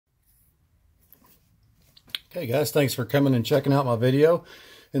Hey guys, thanks for coming and checking out my video.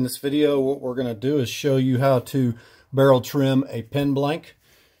 In this video, what we're going to do is show you how to barrel trim a pen blank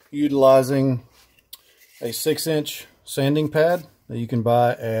utilizing a 6-inch sanding pad that you can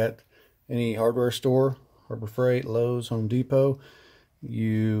buy at any hardware store, Harbor Freight, Lowe's, Home Depot.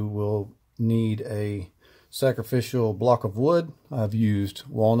 You will need a sacrificial block of wood. I've used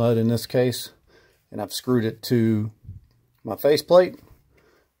walnut in this case, and I've screwed it to my faceplate.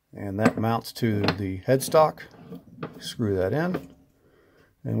 And that mounts to the headstock. Screw that in.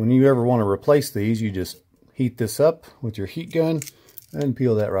 And when you ever want to replace these, you just heat this up with your heat gun and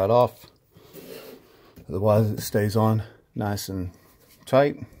peel that right off. Otherwise it stays on nice and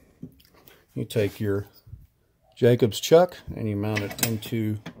tight. You take your Jacob's chuck and you mount it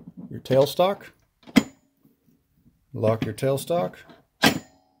into your tailstock. Lock your tailstock.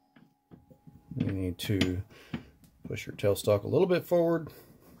 You need to push your tailstock a little bit forward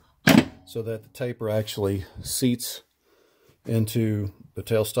so that the taper actually seats into the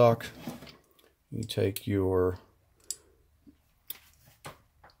tailstock. You take your,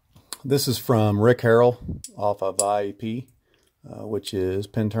 this is from Rick Harrell off of IEP, which is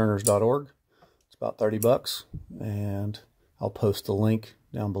penturners.org. It's about 30 bucks, and I'll post the link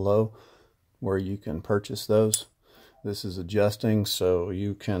down below where you can purchase those. This is adjusting, so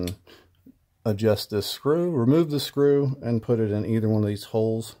you can adjust this screw, remove the screw, and put it in either one of these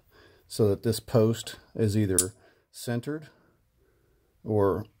holes, so that this post is either centered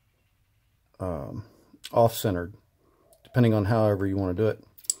or off-centered, depending on however you want to do it.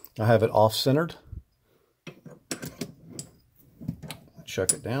 I have it off-centered.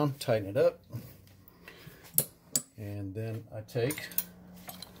 Chuck it down, tighten it up, and then I take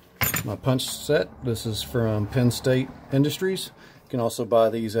my punch set. This is from Penn State Industries. You can also buy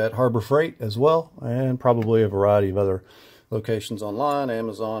these at Harbor Freight as well, and probably a variety of other locations online,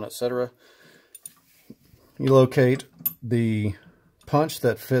 Amazon, etc. You locate the punch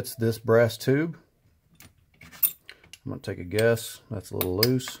that fits this brass tube. I'm going to take a guess. That's a little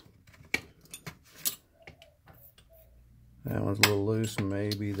loose. That one's a little loose.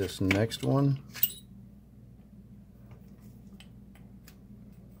 Maybe this next one.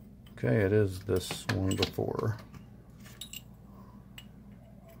 Okay, it is this one before.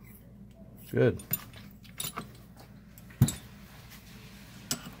 Good.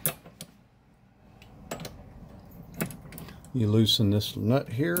 You loosen this nut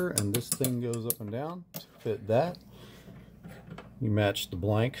here, and this thing goes up and down to fit that. You match the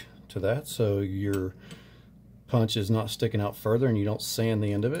blank to that so your punch is not sticking out further and you don't sand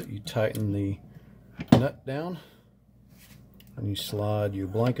the end of it. You tighten the nut down and you slide your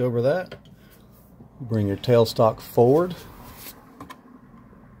blank over that. You bring your tailstock forward.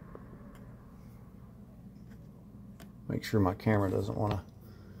 Make sure my camera doesn't want to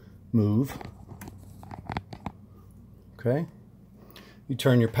move. Okay, you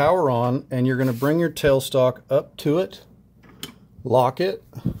turn your power on and you're going to bring your tailstock up to it, lock it,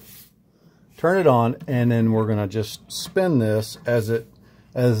 turn it on, and then we're going to just spin this as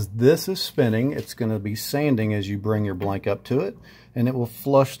this is spinning. It's going to be sanding as you bring your blank up to it, and it will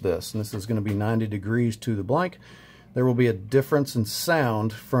flush this. And this is going to be 90 degrees to the blank. There will be a difference in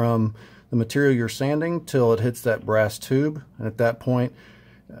sound from the material you're sanding till it hits that brass tube, and at that point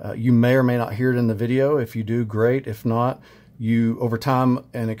you may or may not hear it in the video. If you do, great. If not, you, over time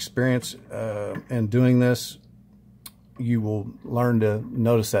and experience and doing this, you will learn to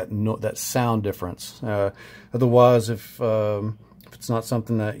notice that sound difference. Otherwise, if it's not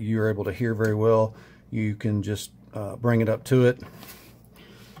something that you're able to hear very well, you can just bring it up to it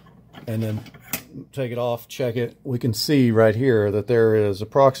and then take it off, check it. We can see right here that there is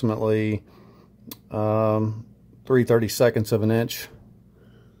approximately 3/32 of an inch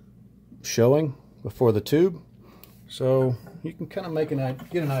showing before the tube, so you can kind of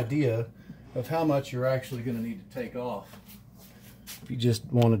get an idea of how much you're actually going to need to take off. If you just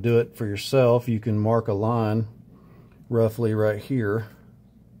want to do it for yourself, you can mark a line roughly right here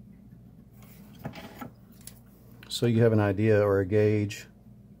so you have an idea or a gauge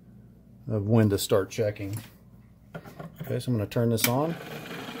of when to start checking. Okay, so I'm going to turn this on,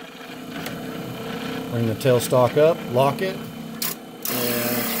 bring the tailstock up, lock it,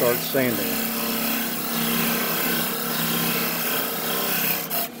 and start sanding.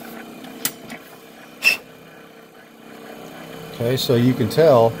 Okay, so you can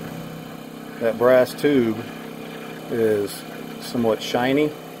tell that brass tube is somewhat shiny,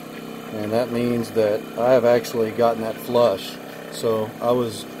 and that means that I have actually gotten that flush. So I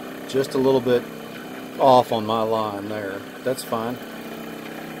was just a little bit off on my line there. That's fine.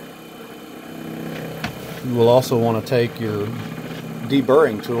 You will also want to take your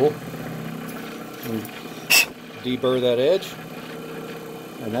deburring tool and deburr that edge,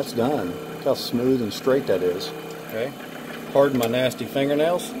 and that's done. Look how smooth and straight that is. Okay, pardon my nasty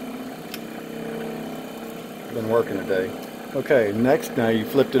fingernails. Been working today. Okay, next, now you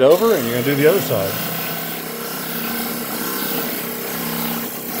flipped it over and you're going to do the other side.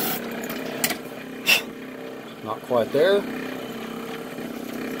 Not quite there.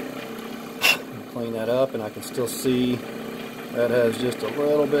 Clean that up, and I can still see that has just a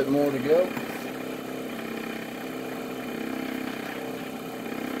little bit more to go.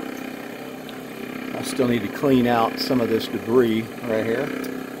 I still need to clean out some of this debris right here.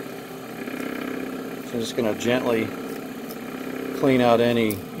 So I'm just going to gently clean out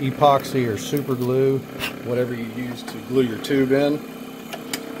any epoxy or super glue, whatever you use to glue your tube in.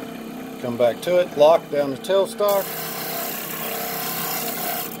 Come back to it, lock down the tailstock.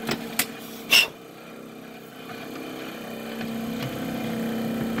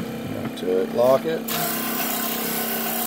 Back to it, lock it.